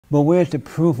But where's the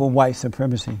proof of white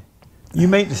supremacy? You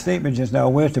made the statement just now.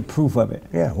 Where's the proof of it?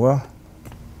 Yeah, well,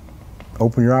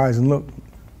 open your eyes and look.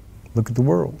 Look at the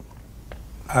world.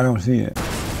 I don't see it.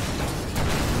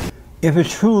 If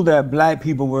it's true that black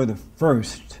people were the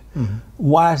first,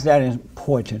 why is that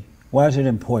important? Why is it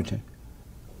important?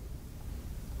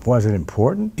 Why is it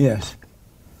important? Yes.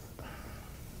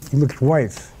 You look at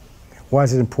whites. Why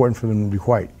is it important for them to be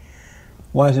white?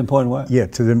 Why is it important what? Yeah,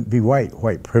 to them be white.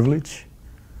 White privilege,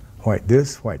 white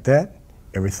this, white that.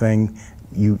 Everything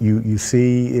you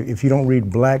see, if you don't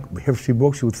read black history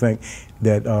books, you would think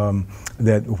that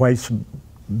that whites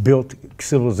built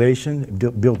civilization,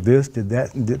 built this, did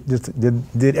that,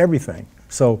 did everything.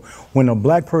 So when a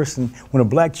black person, when a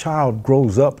black child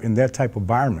grows up in that type of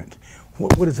environment,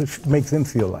 what does it make them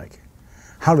feel like?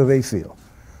 How do they feel?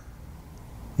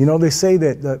 You know, they say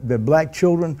that black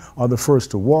children are the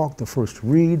first to walk, the first to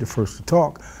read, the first to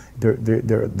talk. They're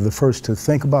the first to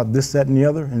think about this, that, and the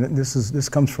other. And this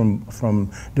comes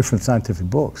from different scientific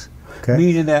books. Okay?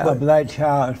 Meaning that a black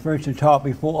child is first to talk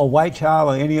before a white child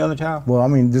or any other child? Well, I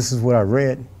mean, this is what I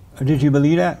read. Did you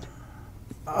believe that?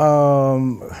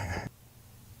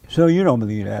 So you don't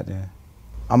believe that then?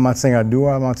 I'm not saying I do,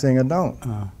 I'm not saying I don't.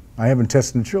 I haven't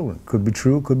tested the children. Could be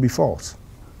true, could be false.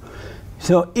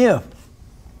 So if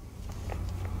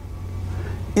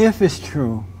it's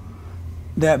true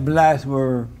that blacks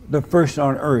were the first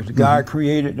on earth, God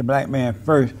created the black man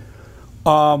first,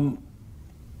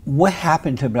 what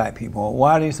happened to black people?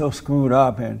 Why are they so screwed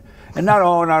up? And not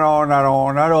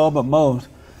all, but most.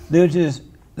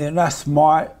 They're not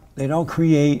smart, they don't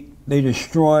create, they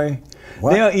destroy.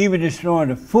 What? They're even destroying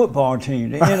the football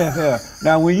team, the NFL.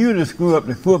 Now, when you just screw up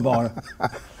the football,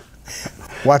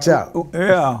 watch out.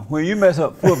 Yeah, when you mess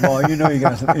up football, you know you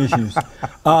got some issues.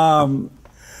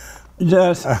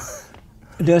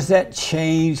 Does that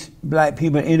change black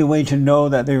people in any way to know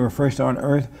that they were first on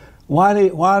earth? Why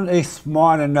are they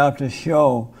smart enough to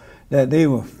show that they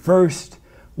were first?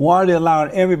 Why are they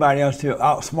allowing everybody else to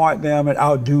outsmart them and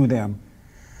outdo them?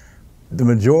 The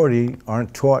majority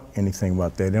aren't taught anything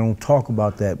about that. They don't talk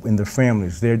about that in their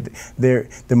families. They're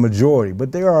the majority,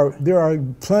 but there are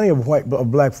plenty of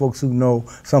black folks who know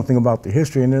something about their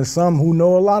history, and there's some who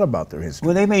know a lot about their history.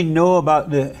 Well, they may know about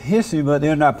the history, but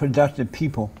they're not productive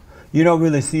people. You don't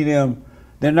really see them.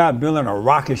 They're not building a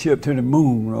rocket ship to the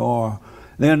moon, or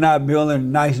they're not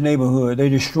building nice neighborhood. They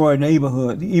destroy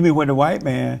neighborhood. Even when the white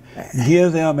man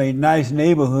gives them a nice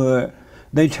neighborhood,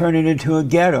 they turn it into a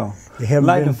ghetto.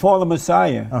 Like the fallen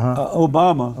Messiah,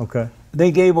 Obama. Okay. They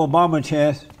gave Obama a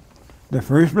chance, the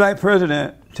first black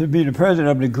president, to be the president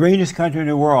of the greatest country in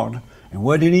the world. And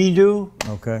what did he do?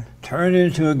 Okay. Turn it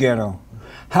into a ghetto.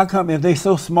 How come if they're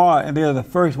so smart and they're the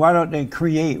first, why don't they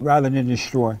create rather than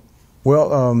destroy? Well,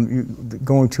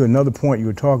 going to another point you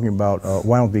were talking about,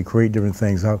 why don't they create different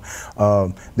things?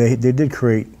 They did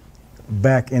create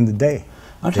back in the day.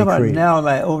 I'm talking about now,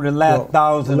 like over the last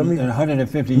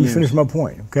 1,150 years. Let me finish my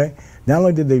point, okay? Not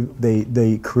only did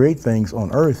they create things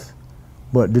on Earth,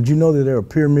 but did you know that there are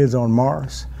pyramids on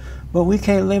Mars? But we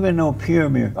can't live in no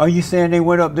pyramid. Are you saying they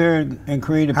went up there and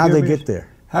created pyramids? How'd they get there?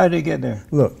 How did they get there?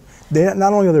 Look,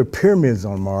 not only are there pyramids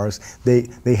on Mars, they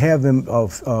have them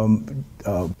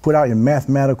put out in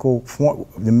mathematical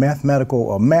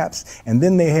maps, and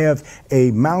then they have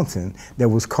a mountain that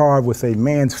was carved with a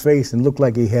man's face and looked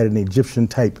like he had an Egyptian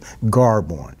type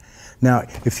garb on. Now,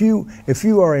 if you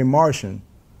are a Martian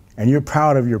and you're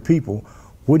proud of your people,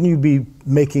 wouldn't you be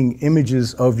making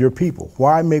images of your people?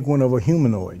 Why make one of a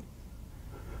humanoid?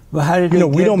 Well, how did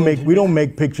we don't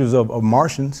make pictures of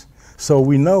Martians. So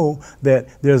we know that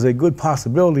there's a good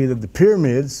possibility that the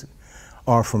pyramids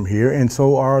are from here, and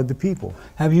so are the people.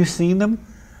 Have you seen them?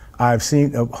 I've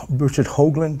seen Richard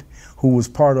Hoagland, who was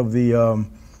part of the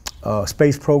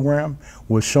space program,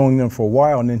 was showing them for a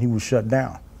while, and then he was shut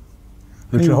down.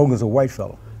 Richard Hoagland's a white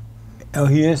fellow. Oh,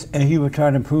 he is, and he was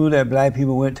trying to prove that black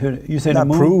people went to. You said not the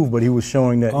moon? Prove, but he was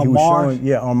showing that on Mars?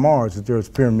 On Mars that there's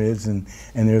pyramids and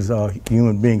there's a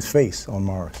human being's face on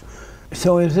Mars.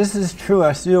 So if this is true,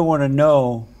 I still want to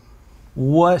know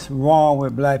what's wrong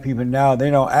with black people now.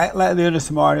 They don't act like they're the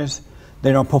smartest.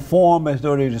 They don't perform as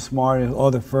though they're the smartest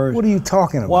or the first. What are you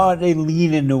talking about? Why are they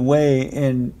leading the way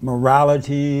in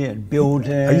morality and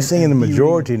building? Are you saying the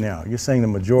majority now? You're saying the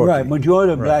majority. Right,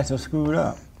 majority of blacks are screwed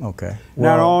up. Okay.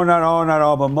 Well, not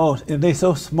all, but most. If they're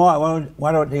so smart,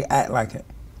 why don't they act like it?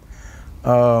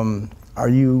 You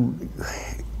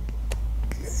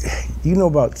know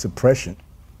about suppression.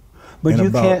 But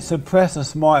you can't suppress a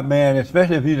smart man,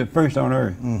 especially if he's the first on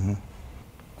earth.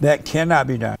 That cannot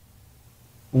be done.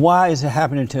 Why is it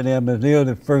happening to them if they're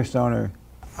the first on earth?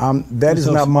 That is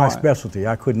not my specialty.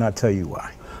 I could not tell you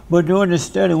why. But during the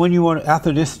study, when you want,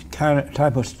 after this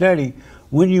type of study,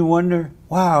 when you wonder,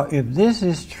 wow, if this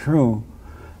is true,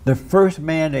 the first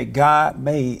man that God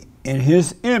made in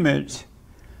His image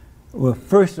was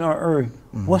first on earth.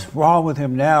 What's wrong with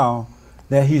him now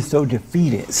that he's so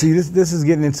defeated? See, this is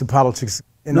getting into politics.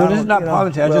 And no, this is not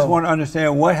politics. I just want to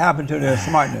understand what happened to their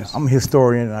smartness. I'm a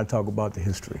historian and I talk about the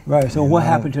history. Right. So what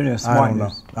happened to their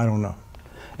smartness? I don't know.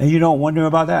 And you don't wonder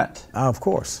about that? Of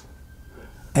course.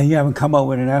 And you haven't come up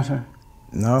with an answer?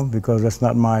 No, because that's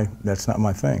not my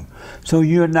thing. So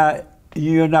you're not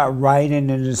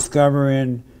writing and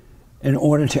discovering in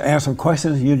order to answer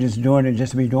questions. You're just doing it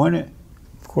just to be doing it?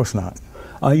 Of course not.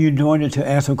 Are you doing it to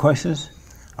answer questions?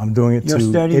 I'm doing it to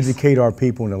educate our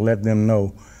people and to let them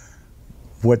know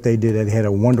what they did. They had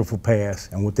a wonderful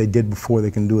past, and what they did before, they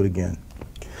can do it again.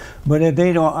 But if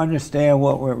they don't understand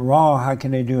what went wrong, how can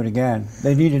they do it again?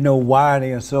 They need to know why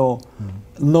they are so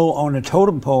low on the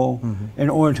totem pole in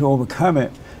order to overcome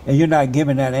it, and you're not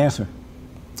giving that answer.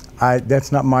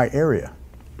 That's not my area.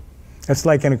 That's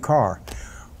like in a car.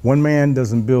 One man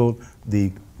doesn't build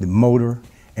the motor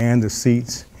and the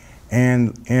seats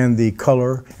and the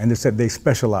color, and they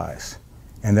specialize.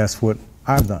 And that's what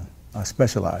I've done. I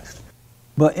specialized.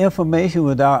 But information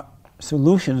without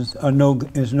solutions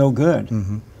is no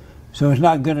good. So it's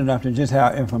not good enough to just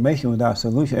have information without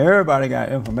solution. Everybody got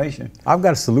information. I've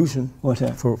got a solution. What's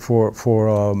that?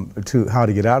 To how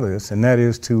to get out of this, and that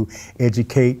is to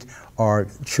educate our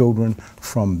children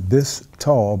from this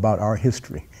tall about our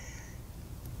history,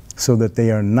 so that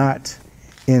they are not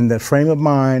in that frame of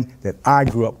mind that I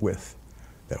grew up with,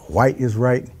 that white is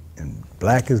right and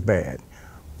black is bad.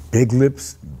 Big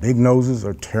lips, big noses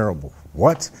are terrible.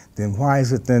 What? Then why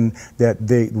is it then that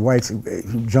the whites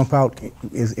jump out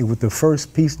with the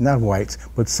first piece, not whites,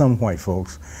 but some white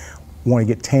folks want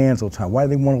to get tans all the time? Why do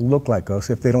they want to look like us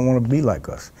if they don't want to be like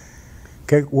us?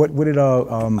 Okay, what did I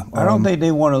don't think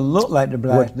they want to look like the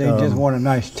blacks. They just want a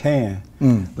nice tan,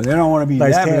 but they don't want to be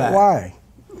nice that tan. Black. Why?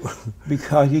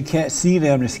 Because you can't see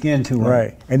them, the skin too well.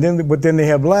 Right, and then but then they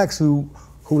have blacks who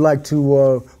like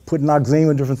to put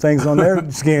Noxzema and different things on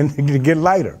their skin to get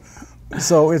lighter.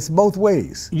 So it's both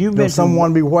ways. Some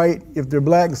want to be white if they're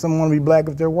black, and some want to be black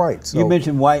if they're white. So. You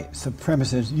mentioned white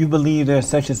supremacists. You believe there's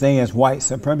such a thing as white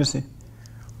supremacy?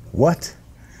 What?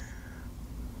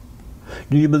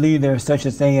 Do you believe there's such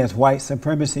a thing as white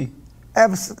supremacy?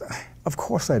 Of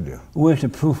course I do. Where's the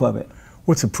proof of it?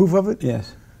 What's the proof of it?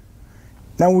 Yes.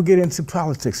 Now we'll get into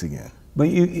politics again. But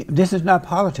this is not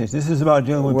politics. This is about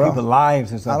dealing with people's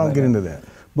lives and stuff. I don't get into that.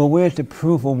 But where's the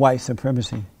proof of white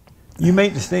supremacy? You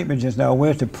made the statement just now.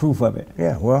 Where's the proof of it?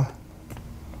 Yeah, well,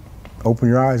 open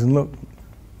your eyes and look.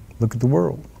 Look at the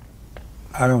world.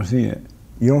 I don't see it.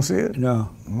 You don't see it? No.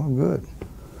 Well, good.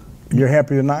 You're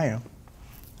happier than I am.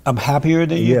 I'm happier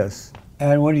than you? Yes.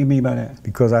 And what do you mean by that?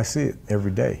 Because I see it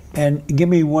every day. And give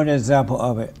me one example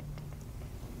of it.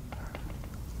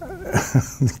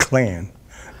 The Klan.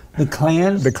 The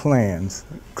clans? The clans.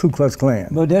 Ku Klux Klan.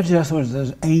 But that just was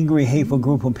this angry, hateful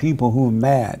group of people who are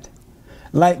mad.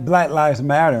 Like Black Lives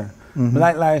Matter.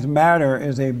 Black Lives Matter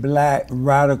is a black,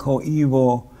 radical,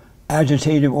 evil,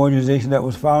 agitative organization that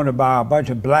was founded by a bunch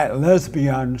of black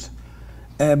lesbians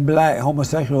and black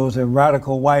homosexuals and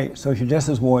radical white social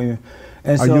justice warriors.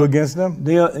 And are you against them?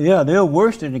 They're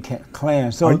worse than the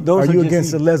Klan. So are you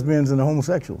against the lesbians and the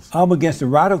homosexuals? I'm against the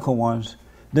radical ones.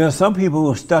 There are some people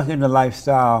who are stuck in the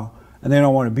lifestyle and they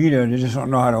don't want to be there. They just don't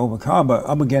know how to overcome. But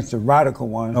I'm against the radical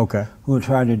ones who are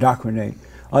trying to indoctrinate.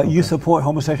 You support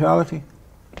homosexuality?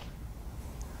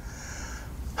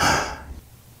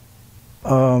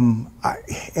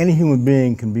 Any human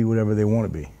being can be whatever they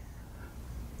want to be.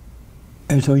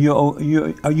 And so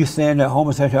are you saying that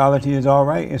homosexuality is all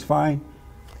right? It's fine?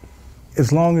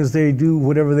 As long as they do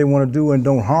whatever they want to do and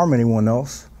don't harm anyone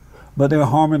else. But they're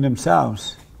harming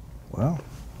themselves. Well,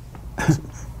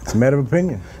 it's a matter of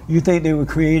opinion. You think they were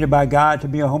created by God to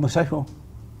be a homosexual?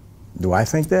 Do I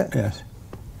think that? Yes.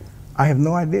 I have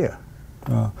no idea.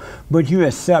 But do you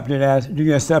accept it as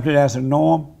a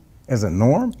norm? As a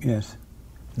norm? Yes.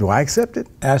 Do I accept it?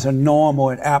 As a norm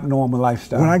or an abnormal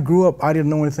lifestyle? When I grew up, I didn't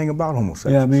know anything about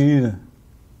homosexuals. Yeah, me either.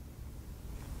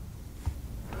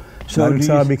 So not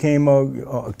until I became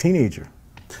a teenager.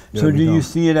 So do you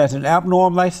see it as an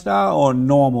abnormal lifestyle or a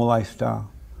normal lifestyle?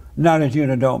 Now that you're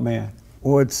an adult man.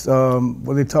 Well, it's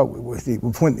they talk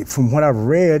from what I've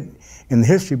read in the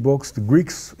history books. The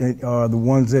Greeks are the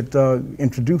ones that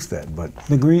introduced that. But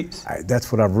the Greeks? That's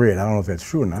what I've read. I don't know if that's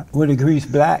true or not. Were the Greeks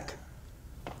black?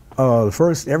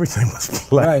 First, everything was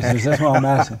black. Right, so that's what I'm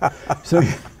asking.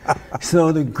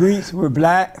 So the Greeks were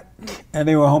black and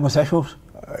they were homosexuals?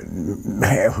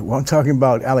 I'm talking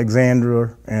about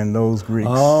Alexander and those Greeks.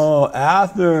 Oh,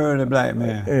 after the black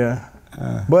man. Yeah.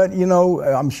 But you know,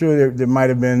 I'm sure there might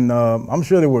have been. I'm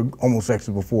sure there were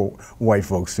homosexuals before white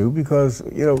folks too, because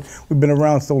you know we've been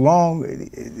around so long.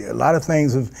 A lot of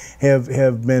things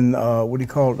have been what do you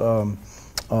call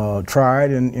it,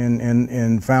 tried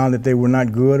and found that they were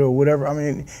not good or whatever. I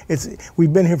mean,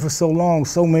 we've been here for so long.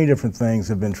 So many different things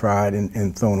have been tried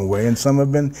and thrown away, and some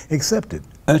have been accepted.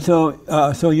 And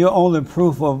so your only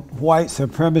proof of white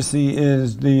supremacy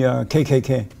is the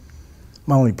KKK.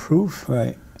 My only proof,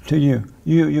 right? To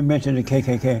you mentioned the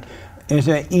KKK. Is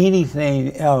there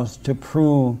anything else to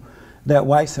prove that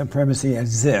white supremacy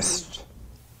exists?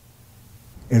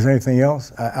 Is there anything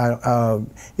else? You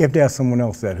have to ask someone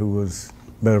else that who was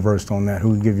better versed on that,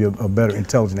 who can give you a better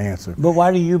intelligent answer. But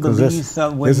why do you believe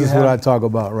something? This is what I talk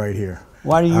about right here.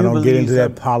 Why do you I don't believe get into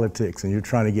something? that politics, and you're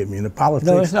trying to get me into politics.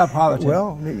 No, it's not politics.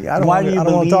 Well, I don't why do you want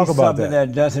to believe talk about something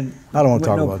that doesn't? I don't want to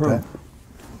talk no about proof? that.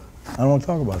 I don't want to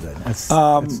talk about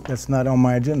that. That's not on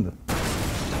my agenda.